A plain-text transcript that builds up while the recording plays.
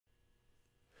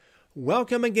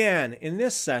Welcome again. In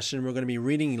this session, we're going to be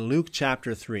reading Luke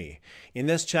chapter 3. In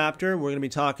this chapter, we're going to be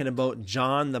talking about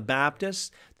John the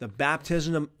Baptist, the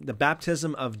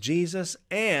baptism of Jesus,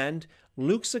 and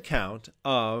Luke's account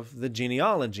of the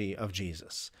genealogy of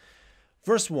Jesus.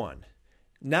 Verse 1.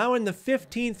 Now in the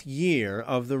 15th year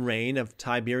of the reign of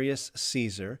Tiberius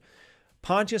Caesar,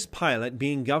 Pontius Pilate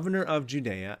being governor of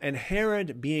Judea, and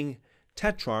Herod being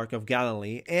tetrarch of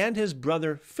Galilee, and his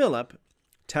brother Philip,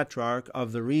 tetrarch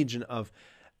of the region of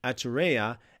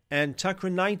Iturea, and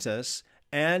Trachonitis,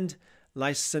 and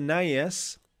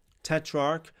Lysanias,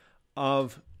 tetrarch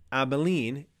of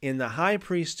Abilene, in the high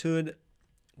priesthood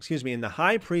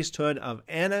of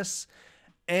Annas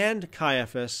and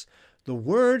Caiaphas, the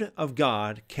word of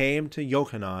God came to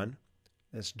Johanan,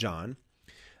 that's John,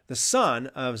 the son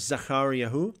of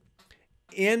Zechariah,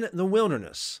 in the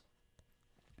wilderness.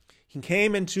 He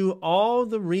came into all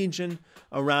the region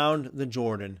around the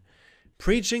Jordan,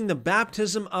 preaching the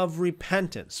baptism of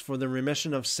repentance for the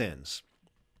remission of sins.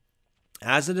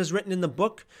 As it is written in the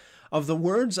book of the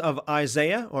words of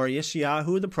Isaiah, or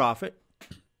Yeshayahu the prophet,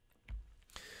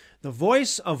 the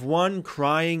voice of one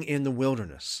crying in the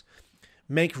wilderness,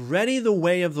 make ready the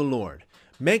way of the Lord,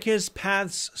 make his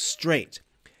paths straight.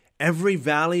 Every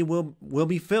valley will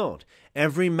be filled,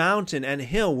 every mountain and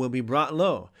hill will be brought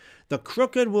low. The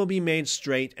crooked will be made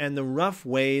straight, and the rough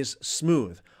ways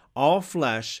smooth. All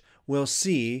flesh will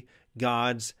see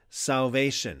God's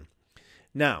salvation.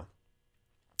 Now,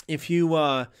 if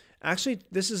you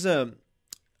this is a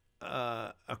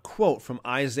quote from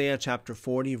Isaiah chapter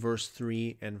 40, verse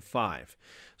 3 and 5.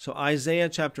 So Isaiah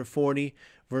chapter 40,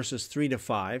 verses 3 to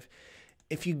 5.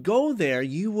 If you go there,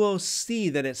 you will see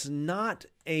that it's not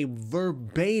a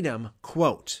verbatim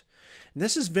quote. And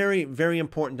this is very, very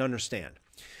important to understand.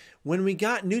 When we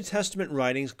got New Testament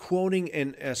writings quoting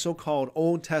in a so-called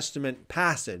Old Testament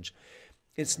passage,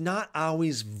 it's not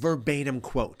always verbatim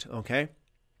quote, okay?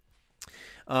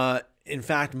 In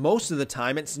fact, most of the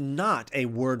time, it's not a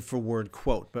word-for-word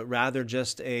quote, but rather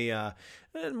just a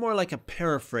more like a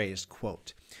paraphrased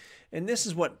quote. And this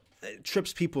is what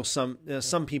trips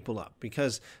some people up,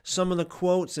 because some of the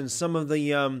quotes and some of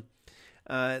the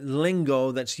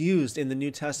lingo that's used in the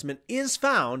New Testament is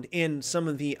found in some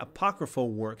of the apocryphal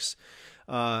works,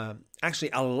 actually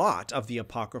a lot of the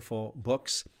apocryphal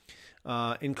books,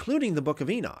 including the book of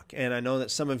Enoch. And I know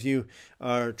that some of you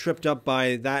are tripped up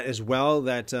by that as well,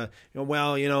 that, the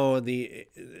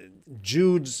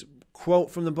Jude's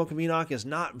quote from the book of Enoch is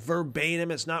not verbatim,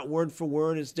 it's not word for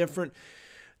word, it's different.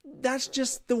 That's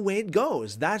just the way it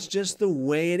goes. That's just the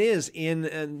way it is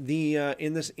in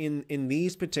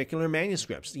these particular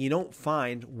manuscripts. You don't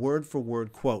find word for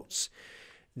word quotes.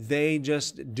 They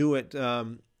just do it.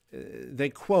 They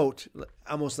quote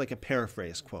almost like a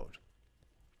paraphrase quote.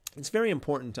 It's very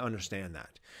important to understand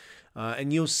that,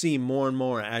 and you'll see more and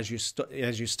more as you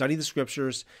study the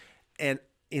scriptures, and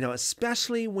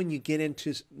especially when you get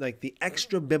into like the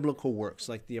extra biblical works,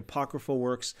 like the apocryphal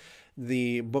works,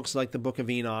 the books like the book of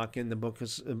Enoch and the book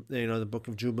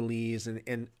of Jubilees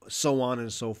and so on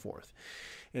and so forth.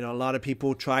 A lot of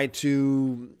people try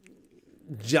to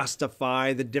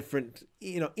justify the different,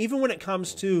 even when it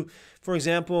comes to, for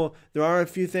example, there are a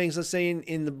few things, let's say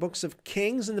in the books of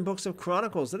Kings and the books of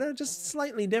Chronicles that are just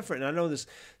slightly different. And I know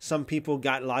some people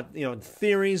got a lot,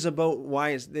 theories about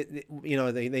why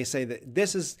they say that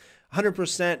this is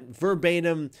 100%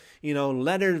 verbatim,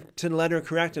 letter to letter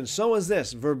correct, and so is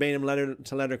this verbatim letter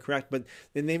to letter correct. But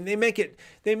then they make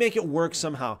it work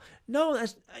somehow. No,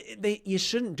 you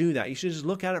shouldn't do that. You should just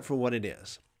look at it for what it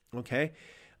is. Okay.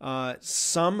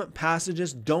 Some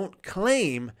passages don't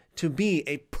claim to be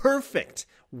a perfect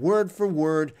word for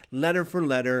word, letter for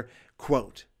letter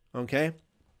quote. Okay.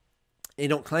 They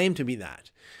don't claim to be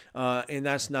that, and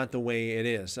that's not the way it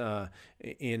is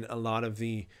in a lot of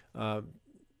the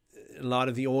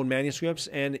old manuscripts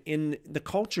and in the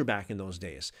culture back in those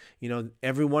days.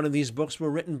 Every one of these books were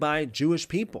written by Jewish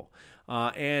people,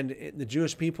 and the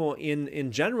Jewish people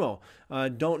in general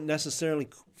don't necessarily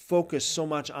focus so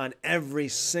much on every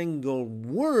single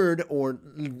word, or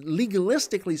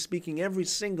legalistically speaking, every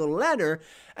single letter,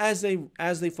 as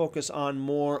they focus on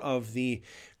more of the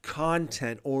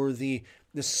content or the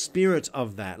spirit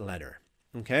of that letter.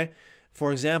 Okay.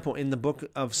 For example, in the book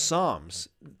of Psalms,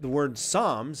 the word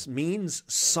Psalms means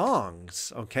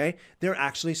songs, okay? They're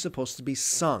actually supposed to be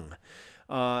sung.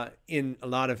 In a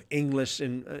lot of English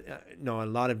and a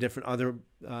lot of different other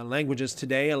languages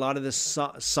today, a lot of the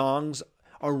songs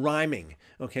are rhyming,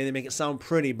 okay? They make it sound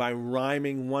pretty by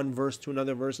rhyming one verse to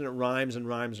another verse, and it rhymes and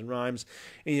rhymes and rhymes,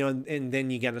 and then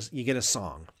you get a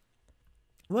song.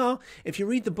 Well, if you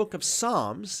read the book of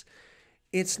Psalms,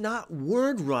 it's not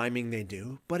word rhyming they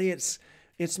do, but it's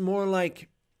more like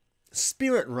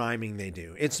spirit rhyming they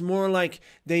do. It's more like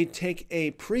they take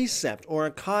a precept or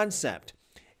a concept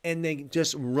and they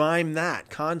just rhyme that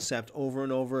concept over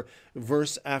and over,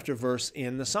 verse after verse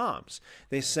in the Psalms.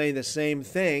 They say the same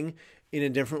thing in a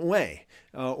different way,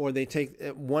 or they take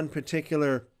one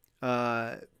particular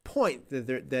point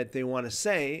that they want to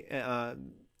say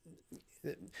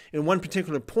in one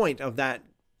particular point of that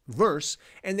verse,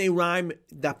 and they rhyme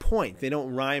that point. They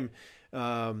don't rhyme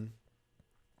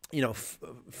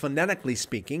phonetically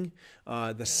speaking,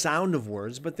 the sound of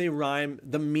words, but they rhyme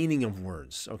the meaning of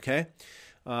words, okay?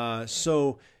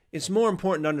 So it's more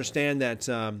important to understand that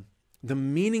the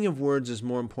meaning of words is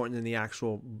more important than the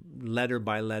actual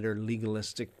letter-by-letter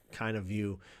legalistic kind of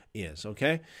view is,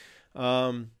 okay?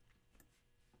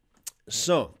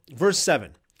 So, verse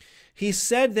 7. He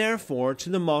said, therefore, to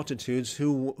the multitudes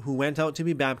who went out to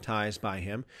be baptized by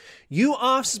him, you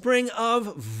offspring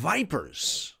of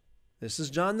vipers. This is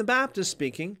John the Baptist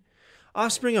speaking.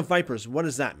 Offspring of vipers, what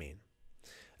does that mean?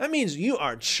 That means you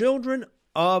are children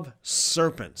of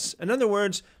serpents. In other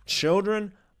words,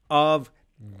 children of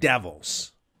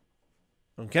devils.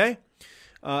 Okay?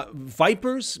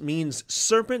 Vipers means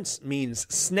serpents, means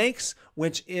snakes,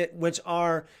 which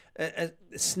are a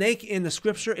snake in the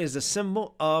scripture is a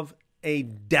symbol of a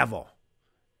devil.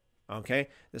 Okay?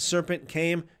 The serpent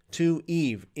came to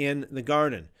Eve in the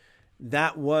garden.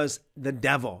 That was the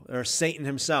devil, or Satan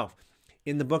himself.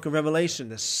 In the book of Revelation,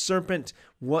 the serpent,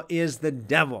 what is the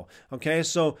devil? Okay,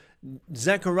 so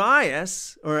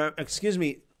Zacharias'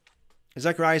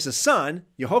 son,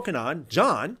 Yehochanan,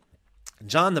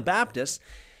 John the Baptist,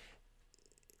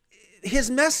 his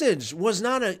message was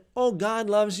not oh, God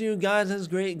loves you, God has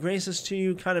great graces to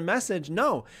you kind of message.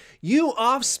 No, you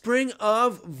offspring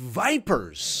of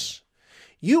vipers.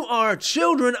 You are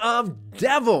children of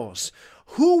devils.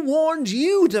 Who warned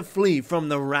you to flee from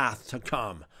the wrath to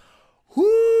come?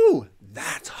 Whoo,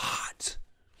 that's hot.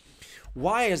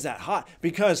 Why is that hot?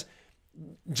 Because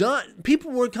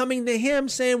people were coming to him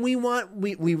saying, we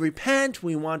repent,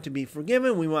 we want to be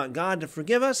forgiven, we want God to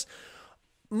forgive us.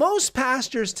 Most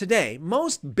pastors today,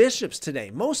 most bishops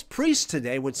today, most priests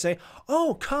today would say,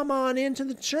 oh, come on into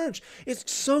the church.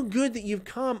 It's so good that you've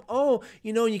come. Oh,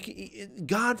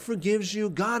 God forgives you.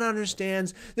 God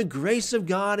understands. The grace of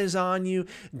God is on you.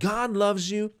 God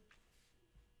loves you.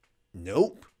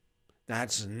 Nope.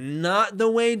 That's not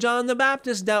the way John the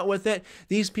Baptist dealt with it.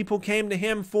 These people came to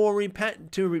him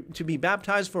to be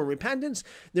baptized for repentance.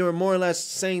 They were more or less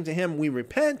saying to him, we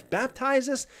repent, baptize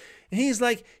us. And he's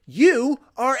like, you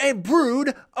are a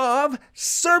brood of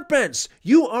serpents.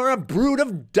 You are a brood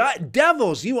of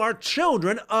devils. You are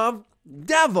children of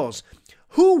devils.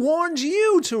 Who warned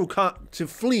you to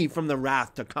flee from the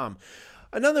wrath to come?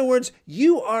 In other words,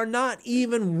 you are not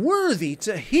even worthy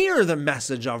to hear the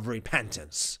message of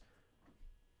repentance.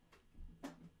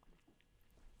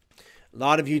 A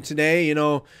lot of you today,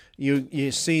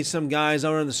 you see some guys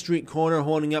out on the street corner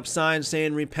holding up signs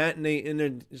saying repent, and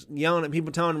they're yelling at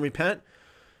people telling them repent.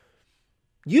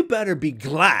 You better be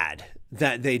glad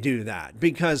that they do that,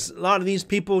 because a lot of these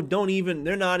people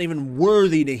they're not even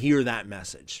worthy to hear that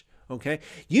message. Okay?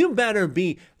 You better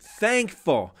be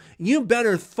thankful. You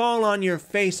better fall on your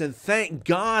face and thank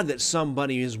God that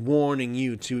somebody is warning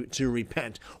you to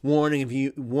repent,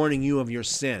 warning you of your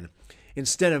sin.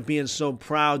 Instead of being so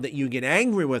proud that you get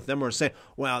angry with them or say,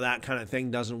 well, that kind of thing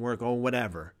doesn't work, oh,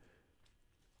 whatever.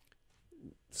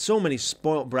 So many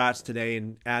spoiled brats today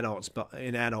in adult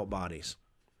bodies.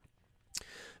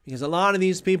 Because a lot of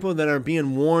these people that are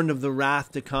being warned of the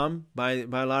wrath to come by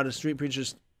a lot of street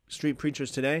preachers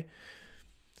today,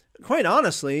 quite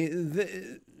honestly,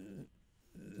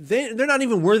 they're not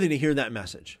even worthy to hear that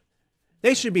message.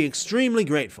 They should be extremely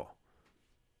grateful.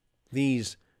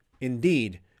 These,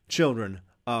 indeed, children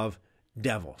of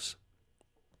devils.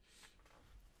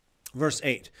 Verse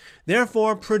 8,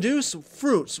 therefore produce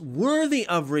fruits worthy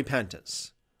of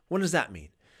repentance. What does that mean?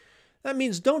 That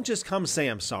means don't just come say,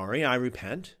 I'm sorry, I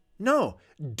repent. No,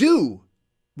 do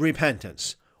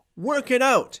repentance. Work it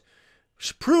out.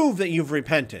 Prove that you've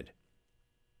repented.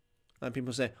 A lot of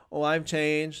people say, oh, I've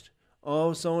changed.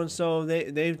 Oh, so-and-so,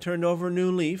 they've turned over a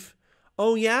new leaf.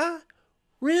 Oh, yeah?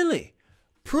 Really?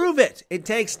 Prove it. It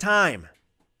takes time.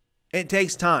 It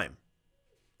takes time.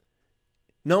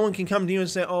 No one can come to you and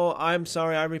say, oh, I'm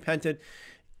sorry, I repented.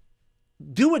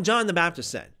 Do what John the Baptist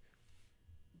said.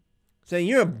 Say,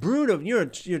 you're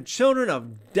children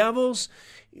of devils.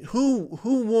 Who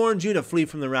warned you to flee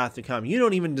from the wrath to come? You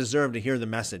don't even deserve to hear the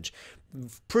message.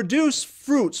 Produce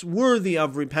fruits worthy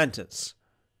of repentance.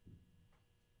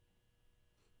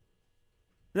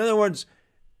 In other words,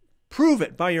 Prove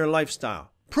it by your lifestyle.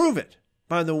 Prove it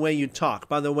by the way you talk,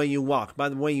 by the way you walk, by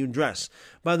the way you dress,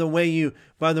 by the way you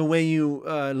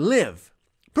live.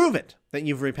 Prove it that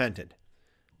you've repented.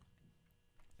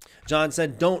 John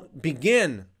said, don't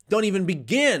even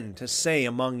begin to say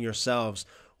among yourselves,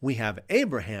 we have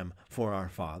Abraham for our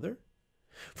father.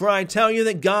 For I tell you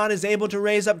that God is able to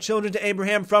raise up children to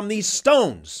Abraham from these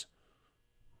stones.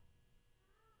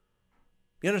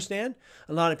 You understand?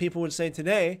 A lot of people would say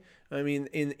today, I mean,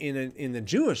 in the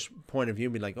Jewish point of view,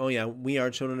 be like, oh yeah, we are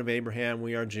children of Abraham,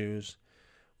 we are Jews.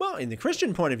 Well, in the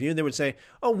Christian point of view, they would say,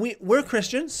 oh, we're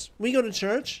Christians, we go to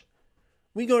church,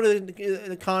 we go to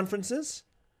the conferences,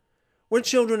 we're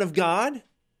children of God.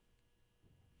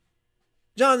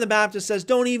 John the Baptist says,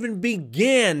 don't even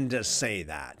begin to say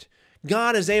that.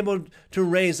 God is able to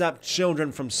raise up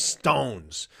children from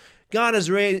stones. God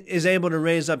is able to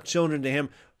raise up children to him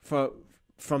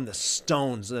from the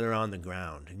stones that are on the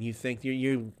ground. And you think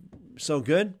you're so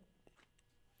good?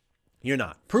 You're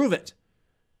not. Prove it.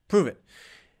 Prove it.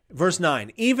 Verse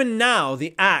 9, even now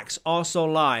the axe also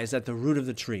lies at the root of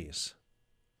the trees.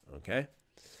 Okay?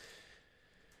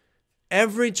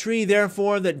 Every tree,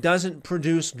 therefore, that doesn't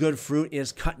produce good fruit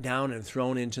is cut down and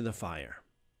thrown into the fire.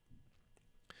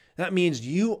 That means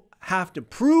you have to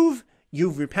prove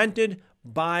you've repented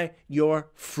by your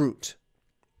fruit.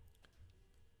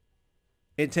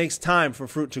 It takes time for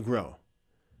fruit to grow.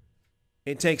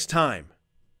 It takes time.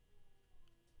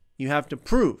 You have to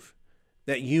prove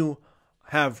that you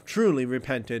have truly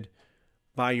repented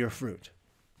by your fruit.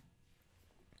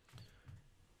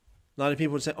 A lot of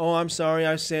people would say, oh, I'm sorry,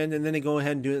 I've sinned, and then they go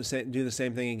ahead and do the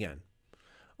same thing again.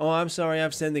 Oh, I'm sorry,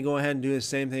 I've sinned, they go ahead and do the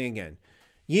same thing again.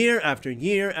 Year after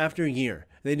year after year,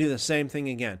 they do the same thing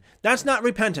again. That's not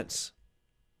repentance.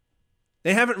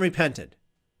 They haven't repented.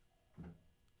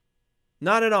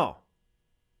 Not at all.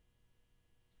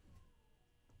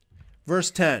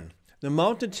 Verse 10, the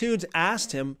multitudes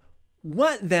asked him,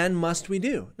 what then must we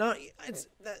do? Now,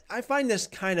 I find this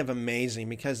kind of amazing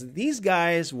because these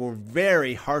guys were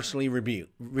very harshly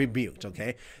rebuked,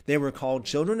 okay? They were called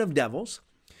children of devils.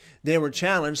 They were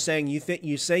challenged saying,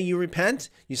 you say you repent?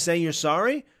 You say you're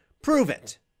sorry? Prove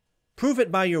it. Prove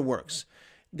it by your works.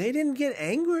 They didn't get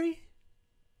angry.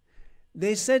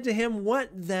 They said to him, what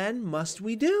then must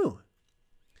we do?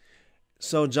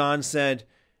 So John said,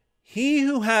 he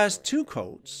who has 2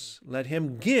 coats, let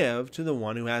him give to the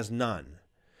one who has none.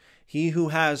 He who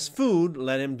has food,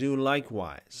 let him do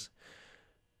likewise.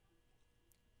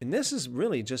 And this is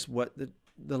really just what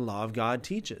the law of God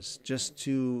teaches, just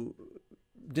to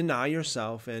deny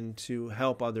yourself and to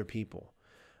help other people.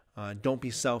 Don't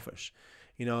be selfish.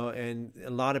 You know, and a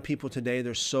lot of people today,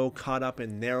 they're so caught up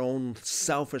in their own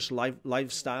selfish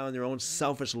lifestyle and their own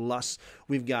selfish lusts.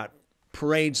 We've got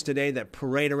parades today that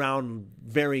parade around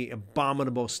very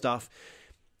abominable stuff.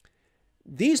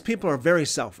 These people are very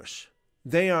selfish.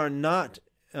 They are not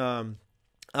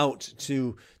out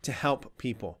to help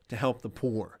people, to help the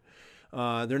poor.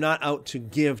 They're not out to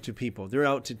give to people. They're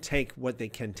out to take what they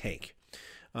can take.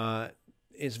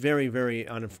 It's very, very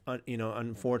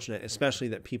unfortunate, especially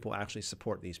that people actually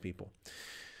support these people.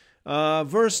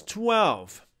 Verse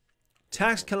 12.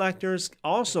 Tax collectors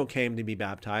also came to be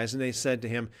baptized, and they said to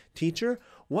him, Teacher,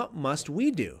 what must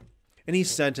we do? And he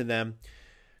said to them,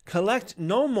 collect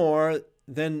no more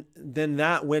than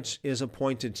that which is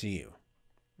appointed to you.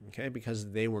 Okay,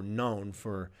 because they were known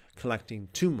for collecting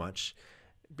too much,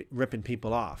 ripping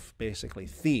people off, basically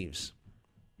thieves.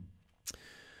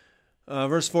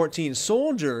 Verse 14,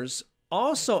 soldiers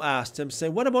also asked him, say,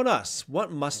 what about us?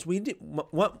 What must we do?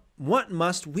 What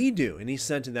must we do? And he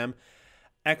said to them,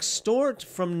 extort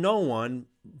from no one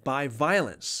by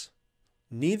violence,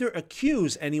 neither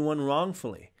accuse anyone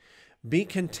wrongfully. Be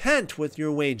content with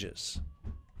your wages.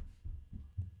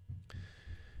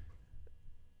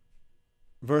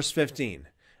 Verse 15,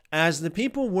 as the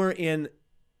people were in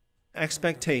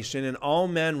expectation, and all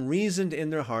men reasoned in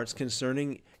their hearts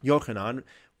concerning Yochanan,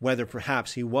 whether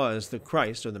perhaps he was the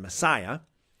Christ or the Messiah,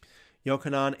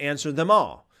 Yochanan answered them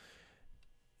all.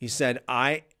 He said,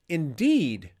 I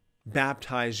indeed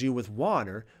baptize you with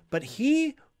water, but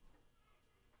he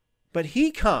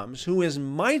comes who is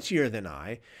mightier than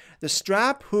I, the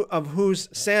strap of whose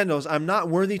sandals I'm not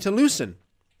worthy to loosen.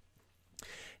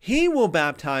 He will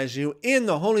baptize you in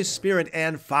the Holy Spirit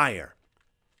and fire,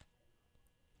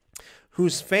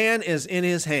 whose fan is in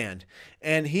his hand,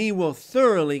 and he will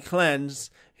thoroughly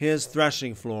cleanse his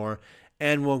threshing floor,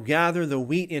 and will gather the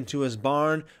wheat into his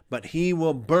barn, but he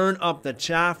will burn up the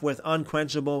chaff with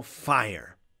unquenchable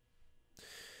fire.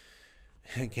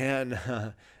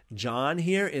 Again, John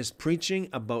here is preaching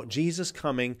about Jesus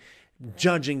coming,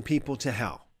 judging people to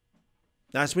hell.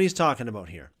 That's what he's talking about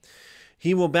here.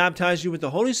 He will baptize you with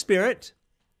the Holy Spirit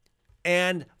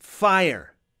and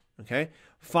fire. Okay?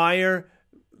 Fire,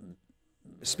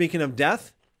 speaking of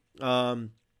death,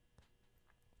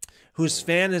 whose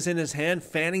fan is in his hand,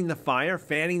 fanning the fire,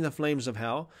 fanning the flames of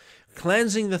hell,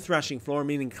 cleansing the threshing floor,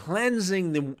 meaning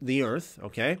cleansing the earth,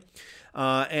 okay?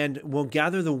 And will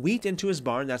gather the wheat into his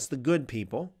barn. That's the good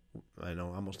people. I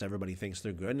know almost everybody thinks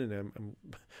they're good, and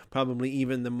probably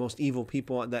even the most evil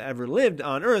people that ever lived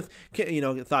on earth,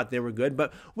 thought they were good.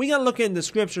 But we got to look into the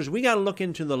scriptures. We got to look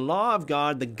into the law of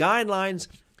God, the guidelines,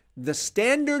 the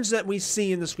standards that we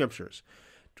see in the scriptures,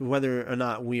 to whether or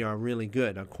not we are really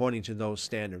good according to those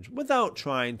standards, without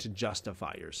trying to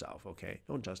justify yourself, okay?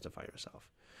 Don't justify yourself.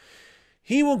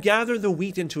 He will gather the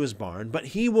wheat into his barn, but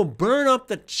he will burn up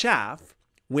the chaff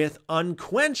with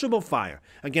unquenchable fire.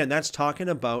 Again, that's talking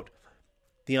about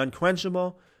the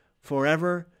unquenchable,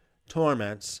 forever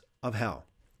torments of hell.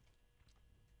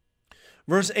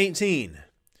 Verse 18,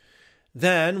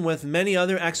 then with many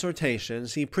other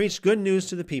exhortations, he preached good news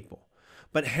to the people.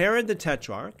 But Herod the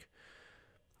Tetrarch,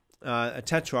 a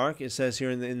tetrarch, it says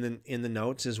here in the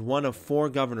notes, is one of 4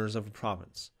 governors of a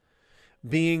province,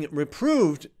 being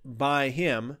reproved by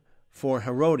him for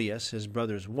Herodias, his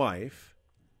brother's wife,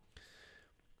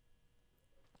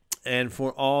 and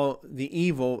for all the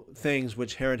evil things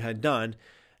which Herod had done,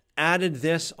 added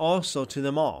this also to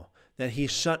them all, that he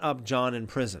shut up John in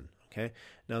prison. Okay.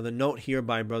 Now the note here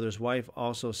by brother's wife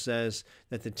also says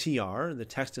that the TR, the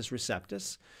Textus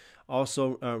Receptus,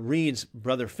 also reads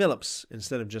Brother Philip's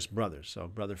instead of just brothers. So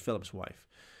Brother Philip's wife,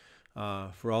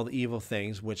 for all the evil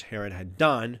things which Herod had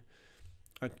done,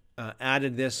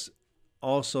 added this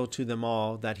also to them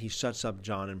all, that he shuts up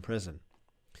John in prison.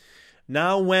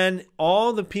 Now when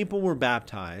all the people were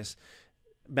baptized,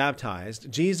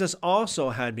 Jesus also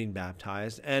had been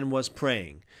baptized and was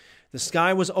praying. The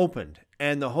sky was opened,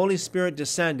 and the Holy Spirit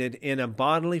descended in a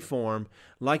bodily form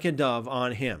like a dove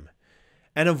on him.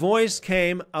 And a voice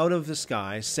came out of the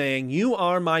sky, saying, "You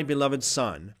are my beloved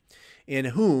Son, in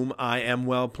whom I am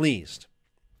well pleased."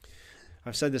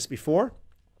 I've said this before,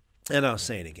 and I'll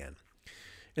say it again.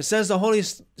 It says the Holy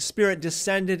Spirit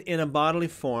descended in a bodily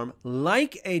form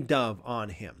like a dove on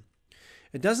him.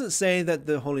 It doesn't say that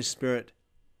the Holy Spirit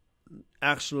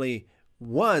actually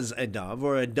was a dove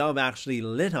or a dove actually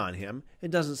lit on him.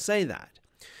 It doesn't say that.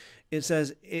 It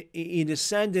says he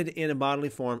descended in a bodily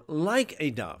form like a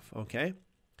dove, okay?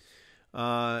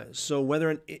 So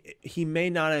whether he may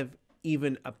not have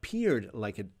even appeared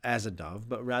as a dove,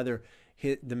 but rather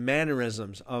the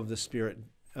mannerisms of the Spirit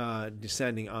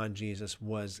descending on Jesus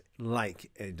was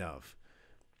like a dove.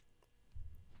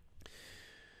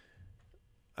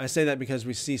 I say that because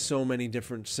we see so many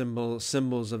different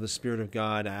symbols of the Spirit of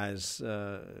God as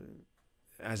a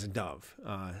dove.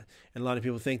 And a lot of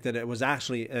people think that it was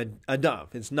actually a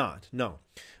dove. It's not. No.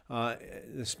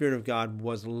 The Spirit of God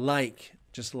was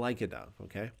just like a dove,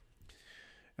 okay?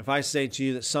 If I say to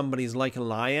you that somebody's like a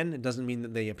lion, it doesn't mean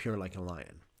that they appear like a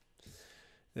lion,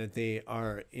 that they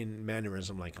are in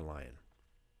mannerism like a lion.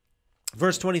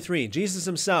 Verse 23, Jesus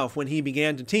himself, when he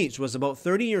began to teach, was about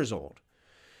 30 years old,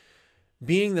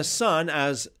 being the son,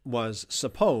 as was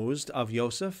supposed, of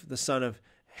Joseph, the son of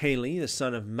Heli, the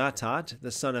son of Matat,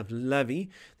 the son of Levi,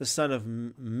 the son of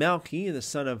Melchi, the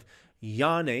son of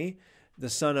Yane, the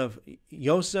son of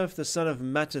Joseph, the son of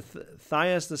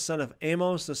Mattathias, the son of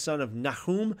Amos, the son of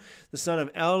Nahum, the son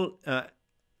of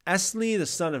Esli, the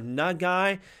son of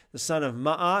Nagai, the son of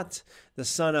Ma'at, the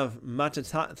son of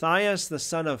Mattathias, the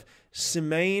son of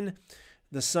Simeon,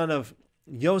 the son of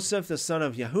Joseph, the son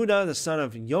of Yehuda, the son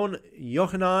of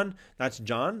Yochanan. That's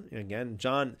John. Again,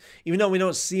 John, even though we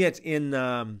don't see it in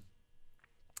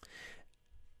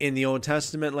the Old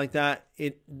Testament like that,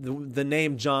 the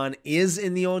name John is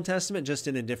in the Old Testament, just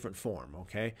in a different form,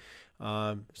 okay?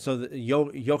 So the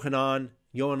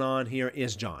Yochanan here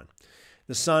is John.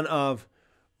 The son of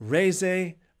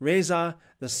Reza,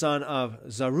 the son of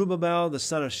Zerubbabel, the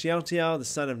son of Shealtiel, the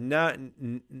son of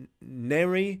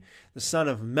Neri, the son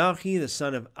of Melchi, the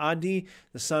son of Adi,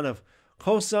 the son of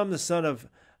Kosam, the son of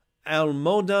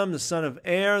Almodam, the son of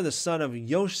Er, the son of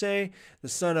Yoshe, the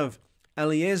son of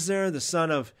Eliezer, the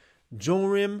son of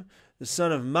Jorim, the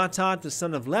son of Matat, the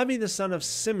son of Levi, the son of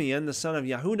Simeon, the son of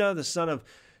Yehuda, the son of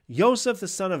Joseph, the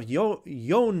son of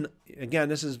Yon. Again,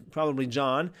 this is probably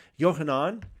John.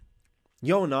 Yonan,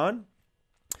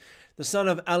 the son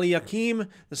of Eliakim,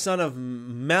 the son of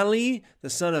Meli, the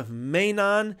son of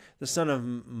Menon, the son of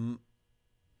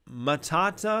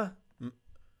Matata,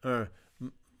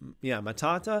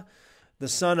 the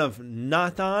son of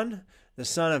Nathan, the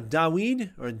son of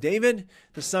David,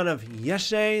 the son of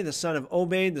Yeshe, the son of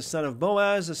Obed, the son of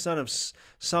Boaz, the son of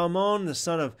Salmon, the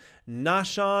son of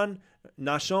Nashon,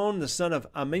 the son of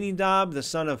Aminadab, the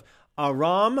son of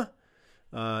Aram.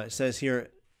 It says here,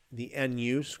 the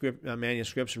NU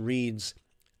manuscripts reads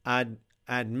Admin,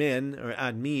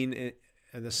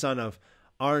 the son of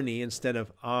Arni instead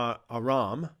of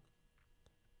Aram.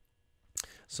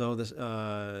 So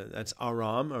that's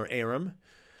Aram or Aram.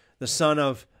 The son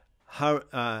of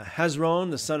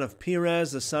Hezron, the son of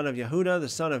Perez, the son of Yehuda, the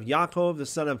son of Yaakov, the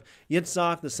son of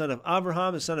Yitzhak, the son of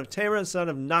Abraham, the son of Terah, the son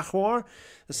of Nahor,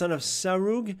 the son of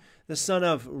Serug, the son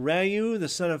of Reu, the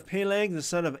son of Peleg, the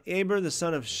son of Eber, the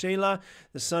son of Shelah,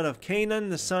 the son of Canaan,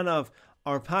 the son of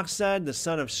Arphaxad, the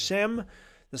son of Shem,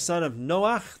 the son of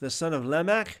Noach, the son of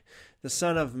Lamech, the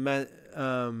son of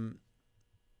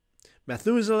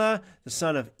Methuselah, the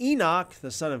son of Enoch,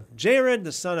 the son of Jared,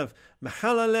 the son of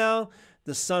Mahalalel,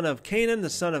 the son of Canaan,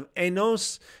 the son of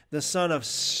Enos, the son of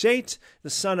Shet, the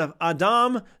son of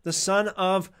Adam, the son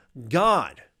of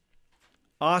God.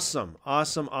 Awesome,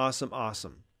 awesome, awesome,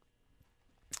 awesome.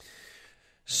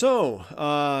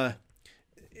 So,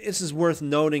 this is worth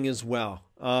noting as well,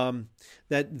 that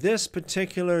this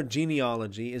particular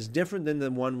genealogy is different than the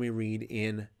one we read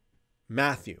in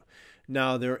Matthew.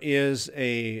 Now, there is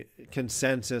a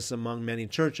consensus among many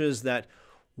churches that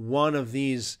one of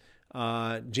these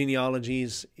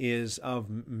genealogies is of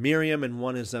Miriam and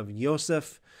one is of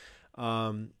Joseph.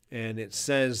 And it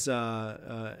says,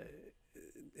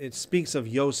 it speaks of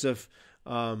Joseph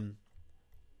being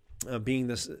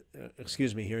this,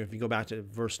 here, if you go back to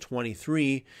verse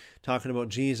 23, talking about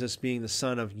Jesus being the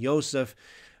son of Joseph,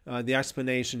 the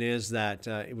explanation is that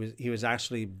he was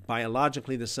actually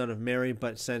biologically the son of Mary,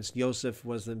 but since Joseph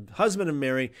was the husband of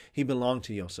Mary, he belonged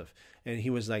to Joseph, and he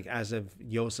was like as of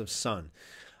Joseph's son.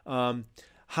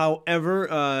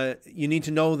 However, you need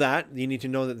to know that. You need to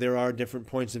know that there are different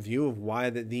points of view of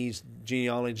why these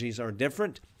genealogies are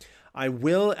different. I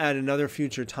will, at another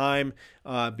future time,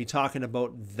 be talking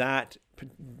about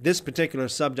this particular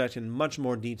subject in much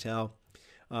more detail,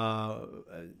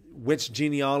 which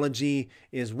genealogy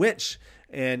is which,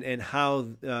 and how,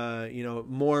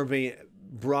 more of a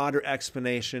broader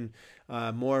explanation,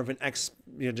 more of an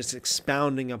just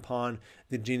expounding upon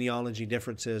the genealogy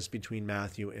differences between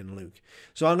Matthew and Luke.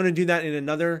 So I'm going to do that in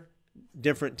another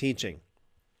different teaching.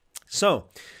 So,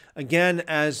 again,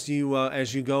 as you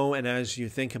go and as you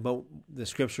think about the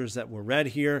scriptures that were read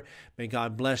here, may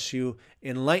God bless you,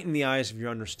 enlighten the eyes of your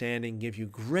understanding, give you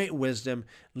great wisdom,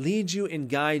 lead you and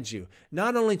guide you,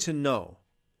 not only to know,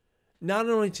 not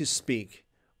only to speak,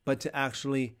 but to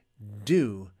actually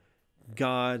do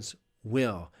God's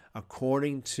will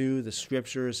according to the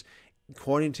scriptures,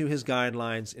 according to his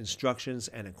guidelines, instructions,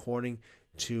 and according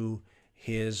to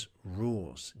his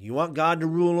rules. You want God to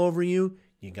rule over you?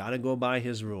 You got to go by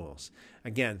his rules.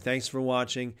 Again, thanks for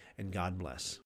watching, and God bless.